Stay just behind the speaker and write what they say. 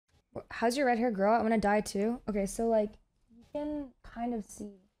How's your red hair grow? I'm gonna dye too. Okay, so like you can kind of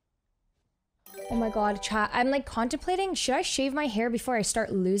see. Oh my god, chat. I'm like contemplating, should I shave my hair before I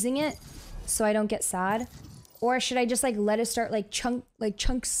start losing it so I don't get sad? Or should I just like let it start like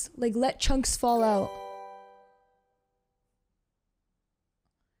chunks, like let chunks fall out?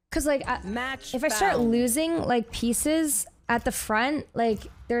 Cause like if I start losing like pieces at the front, like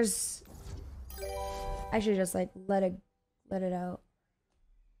there's, I should just like let it out.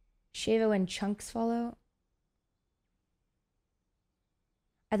 Shave it when chunks fall out.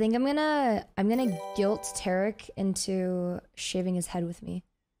 I think I'm gonna guilt Tarik into shaving his head with me.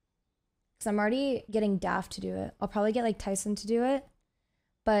 Cause I'm already getting Daft to do it. I'll probably get like Tyson to do it,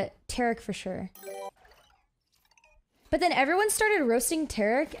 but Tarik for sure. But then everyone started roasting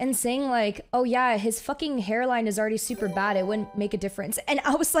Tarik and saying like, oh yeah, his fucking hairline is already super bad. It wouldn't make a difference. And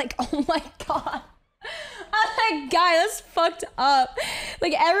I was like, oh my god. I'm like, guy, that's fucked up.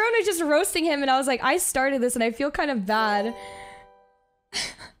 Like everyone was just roasting him and I was like, I started this and I feel kind of bad.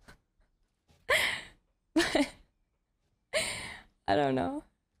 I don't know.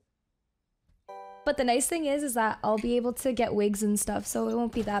 But the nice thing is that I'll be able to get wigs and stuff, so it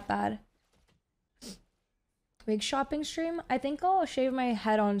won't be that bad. Wig shopping stream? I think I'll shave my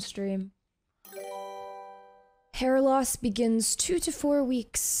head on stream. Hair loss begins 2 to 4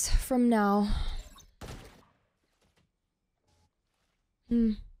 weeks from now.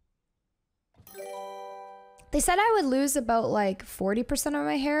 They said I would lose about like 40% of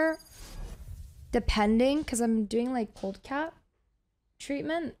my hair, depending, because I'm doing like cold cap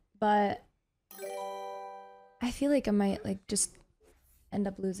treatment, but I feel like I might like just end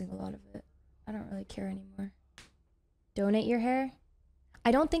up losing a lot of it. I don't really care anymore. Donate your hair?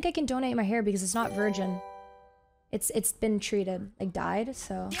 I don't think I can donate my hair because it's not virgin. It's been treated, like dyed,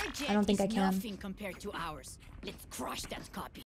 so I don't think I can. Nothing compared to ours. Let's crush that copy.